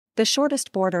The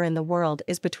shortest border in the world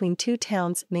is between two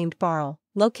towns named Barle,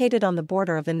 located on the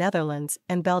border of the Netherlands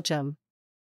and Belgium.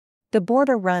 The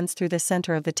border runs through the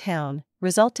center of the town,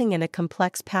 resulting in a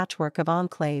complex patchwork of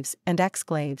enclaves and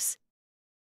exclaves.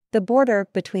 The border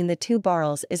between the two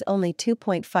Barles is only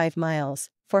 2.5 miles,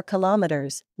 4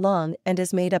 kilometers, long and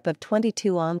is made up of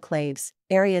 22 enclaves,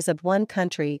 areas of one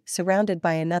country surrounded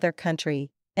by another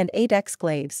country, and 8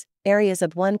 exclaves, areas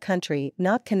of one country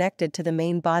not connected to the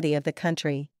main body of the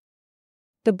country.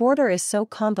 The border is so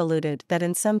convoluted that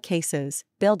in some cases,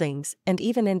 buildings and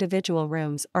even individual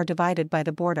rooms are divided by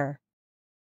the border.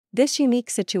 This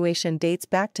unique situation dates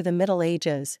back to the Middle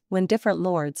Ages, when different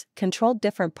lords controlled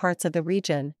different parts of the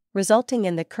region, resulting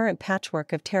in the current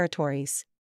patchwork of territories.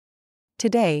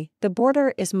 Today, the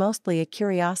border is mostly a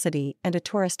curiosity and a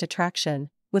tourist attraction,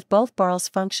 with both Barles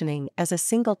functioning as a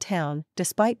single town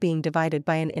despite being divided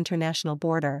by an international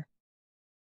border.